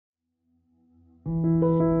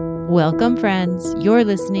Welcome, friends. You're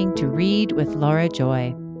listening to Read with Laura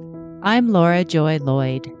Joy. I'm Laura Joy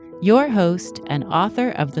Lloyd, your host and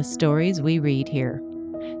author of the stories we read here.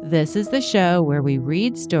 This is the show where we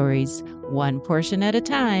read stories one portion at a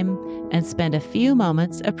time and spend a few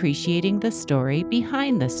moments appreciating the story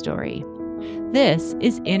behind the story. This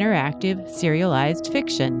is interactive, serialized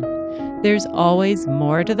fiction. There's always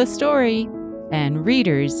more to the story, and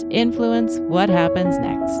readers influence what happens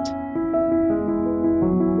next.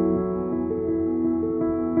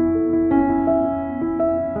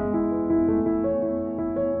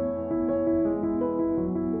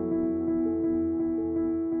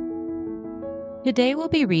 Today we'll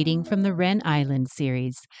be reading from the Wren Island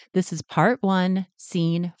series. This is Part 1,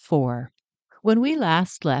 Scene 4. When we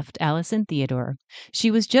last left Alice and Theodore,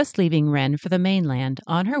 she was just leaving Wren for the mainland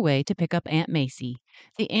on her way to pick up Aunt Macy,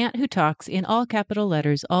 the aunt who talks in all capital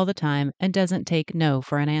letters all the time and doesn't take no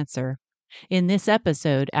for an answer. In this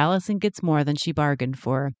episode, Allison gets more than she bargained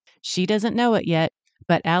for. She doesn't know it yet,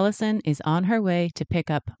 but Allison is on her way to pick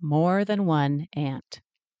up more than one aunt.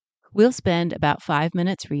 We'll spend about 5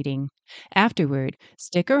 minutes reading. Afterward,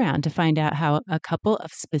 stick around to find out how a couple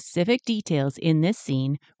of specific details in this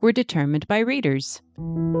scene were determined by readers.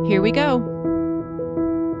 Here we go.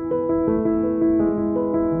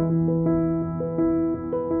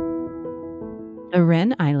 The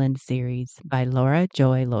Wren Island series by Laura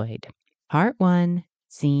Joy Lloyd. Part 1,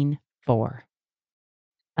 Scene 4.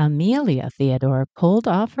 Amelia Theodore pulled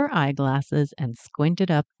off her eyeglasses and squinted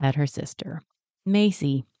up at her sister.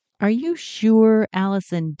 Macy, are you sure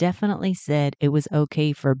Allison definitely said it was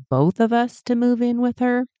okay for both of us to move in with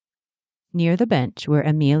her? Near the bench where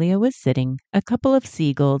Amelia was sitting, a couple of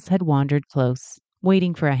seagulls had wandered close,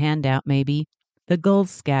 waiting for a handout maybe. The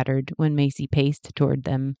gulls scattered when Macy paced toward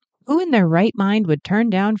them. Who in their right mind would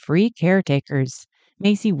turn down free caretakers?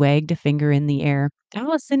 Macy wagged a finger in the air.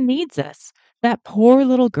 Allison needs us. That poor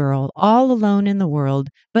little girl, all alone in the world.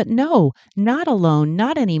 But no, not alone,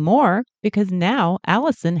 not anymore, because now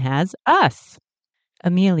Allison has us.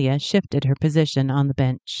 Amelia shifted her position on the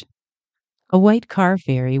bench. A white car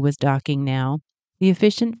ferry was docking now. The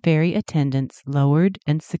efficient ferry attendants lowered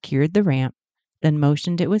and secured the ramp, then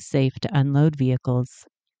motioned it was safe to unload vehicles.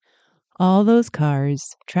 All those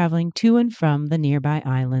cars traveling to and from the nearby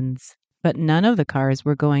islands. But none of the cars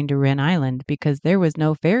were going to Wren Island because there was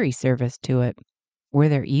no ferry service to it. Were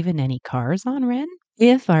there even any cars on Wren?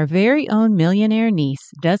 If our very own millionaire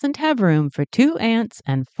niece doesn't have room for 2 aunts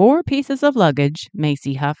and 4 pieces of luggage,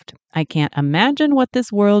 Macy huffed, I can't imagine what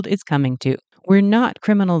this world is coming to. We're not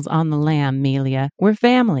criminals on the lam, Amelia. We're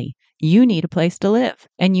family. You need a place to live,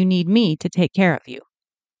 and you need me to take care of you.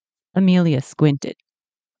 Amelia squinted.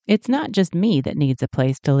 It's not just me that needs a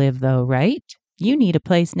place to live, though, right? You need a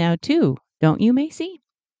place now, too, don't you, Macy?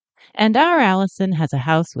 And our Allison has a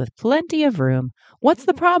house with plenty of room. What's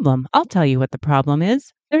the problem? I'll tell you what the problem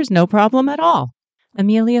is. There's no problem at all.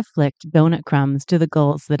 Amelia flicked donut crumbs to the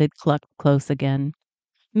gulls that had clucked close again.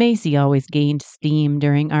 Macy always gained steam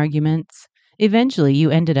during arguments. Eventually, you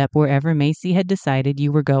ended up wherever Macy had decided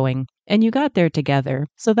you were going, and you got there together,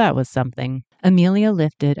 so that was something. Amelia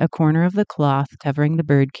lifted a corner of the cloth covering the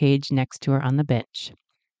birdcage next to her on the bench.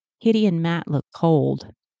 Kitty and Matt look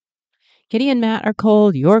cold. Kitty and Matt are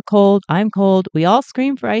cold, you're cold, I'm cold. We all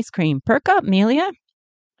scream for ice cream. Perk up, Amelia.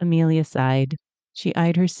 Amelia sighed. She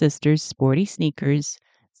eyed her sister's sporty sneakers,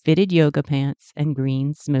 fitted yoga pants, and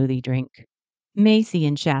green smoothie drink. Macy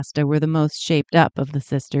and Shasta were the most shaped up of the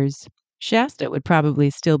sisters. Shasta would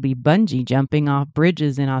probably still be bungee jumping off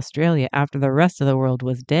bridges in Australia after the rest of the world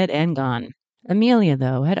was dead and gone. Amelia,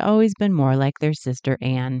 though, had always been more like their sister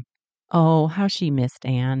Anne. Oh, how she missed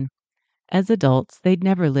Anne. As adults, they'd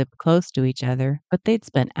never lived close to each other, but they'd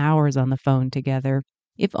spent hours on the phone together.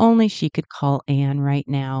 If only she could call Anne right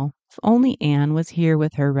now. If only Anne was here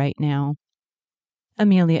with her right now.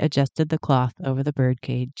 Amelia adjusted the cloth over the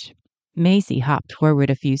birdcage. Macy hopped forward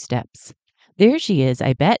a few steps. There she is,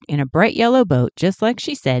 I bet, in a bright yellow boat, just like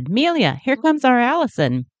she said. Amelia, here comes our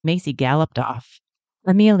Allison. Macy galloped off.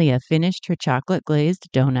 Amelia finished her chocolate-glazed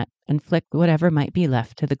donut and flicked whatever might be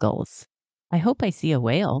left to the gulls. I hope I see a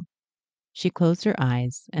whale. She closed her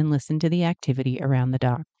eyes and listened to the activity around the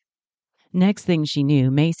dock. Next thing she knew,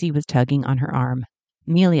 Macy was tugging on her arm.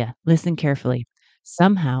 Amelia, listen carefully.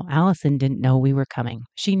 Somehow Allison didn't know we were coming.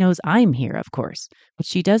 She knows I'm here, of course, but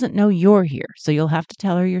she doesn't know you're here, so you'll have to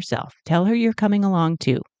tell her yourself. Tell her you're coming along,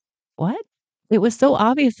 too. What? It was so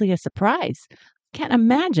obviously a surprise. Can't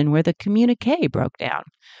imagine where the communique broke down.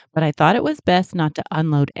 But I thought it was best not to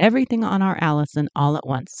unload everything on our Allison all at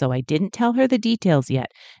once, so I didn't tell her the details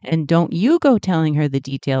yet. And don't you go telling her the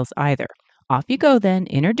details either. Off you go then.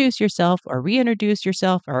 Introduce yourself or reintroduce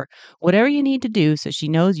yourself or whatever you need to do so she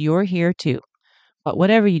knows you're here too. But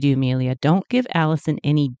whatever you do, Amelia, don't give Allison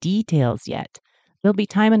any details yet. There'll be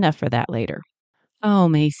time enough for that later. Oh,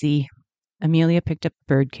 Macy. Amelia picked up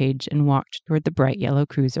the birdcage and walked toward the bright yellow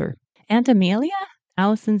cruiser. Aunt Amelia?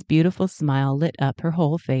 Allison's beautiful smile lit up her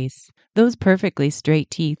whole face. Those perfectly straight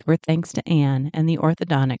teeth were thanks to Anne and the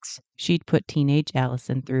orthodontics she'd put teenage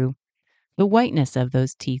Allison through. The whiteness of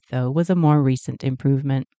those teeth, though, was a more recent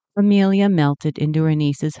improvement. Amelia melted into her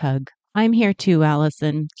niece's hug. I'm here too,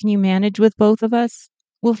 Allison. Can you manage with both of us?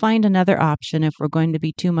 We'll find another option if we're going to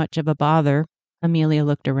be too much of a bother. Amelia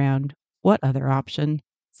looked around. What other option?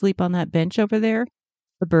 Sleep on that bench over there?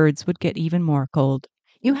 The birds would get even more cold.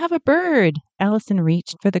 You have a bird! Allison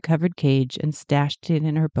reached for the covered cage and stashed it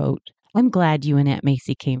in her boat. I'm glad you and Aunt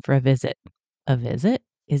Macy came for a visit. A visit?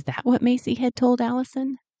 Is that what Macy had told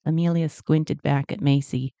Allison? Amelia squinted back at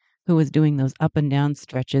Macy, who was doing those up and down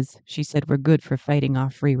stretches she said were good for fighting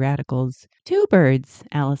off free radicals. 2 birds,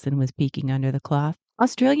 Allison was peeking under the cloth.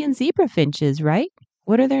 Australian zebra finches, right?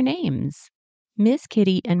 What are their names? Miss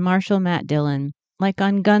Kitty and Marshall Matt Dillon, like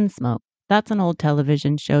on Gunsmoke. That's an old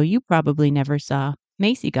television show you probably never saw.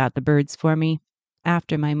 Macy got the birds for me.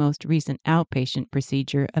 After my most recent outpatient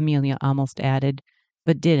procedure, Amelia almost added,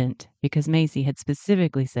 but didn't, because Macy had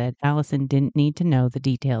specifically said Allison didn't need to know the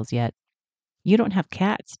details yet. You don't have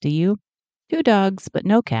cats, do you? 2 dogs, but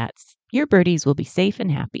no cats. Your birdies will be safe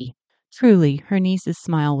and happy. Truly, her niece's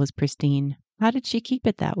smile was pristine. How did she keep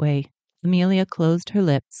it that way? Amelia closed her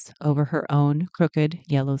lips over her own crooked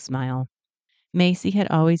yellow smile. Macy had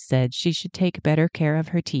always said she should take better care of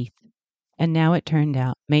her teeth, and now it turned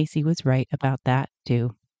out Macy was right about that,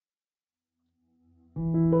 too.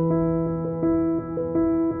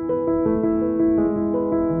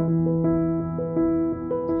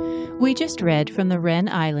 We just read from the Wren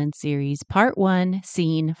Island series, Part 1,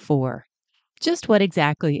 Scene 4. Just what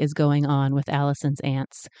exactly is going on with Allison's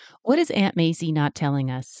aunts? What is Aunt Macy not telling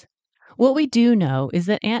us? What we do know is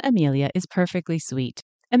that Aunt Amelia is perfectly sweet.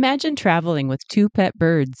 Imagine traveling with 2 pet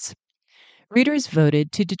birds. Readers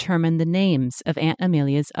voted to determine the names of Aunt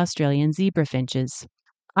Amelia's Australian zebra finches.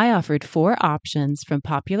 I offered 4 options from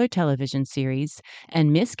popular television series,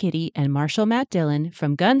 and Miss Kitty and Marshall Matt Dillon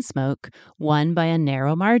from Gunsmoke won by a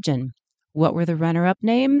narrow margin. What were the runner-up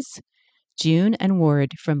names? June and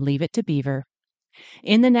Ward from Leave It to Beaver.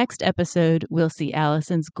 In the next episode, we'll see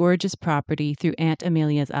Allison's gorgeous property through Aunt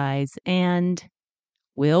Amelia's eyes, and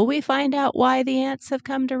will we find out why the ants have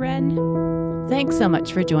come to Wren? Thanks so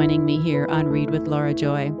much for joining me here on Read with Laura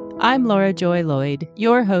Joy. I'm Laura Joy Lloyd,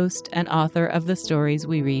 your host and author of the stories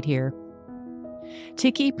we read here.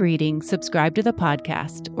 To keep reading, subscribe to the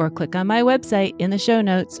podcast or click on my website in the show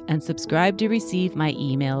notes and subscribe to receive my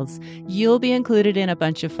emails. You'll be included in a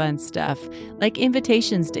bunch of fun stuff, like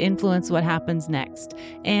invitations to influence what happens next.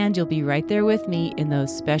 And you'll be right there with me in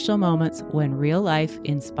those special moments when real life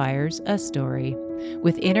inspires a story.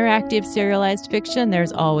 With interactive serialized fiction,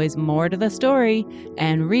 there's always more to the story,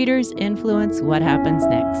 and readers influence what happens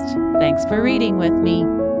next. Thanks for reading with me.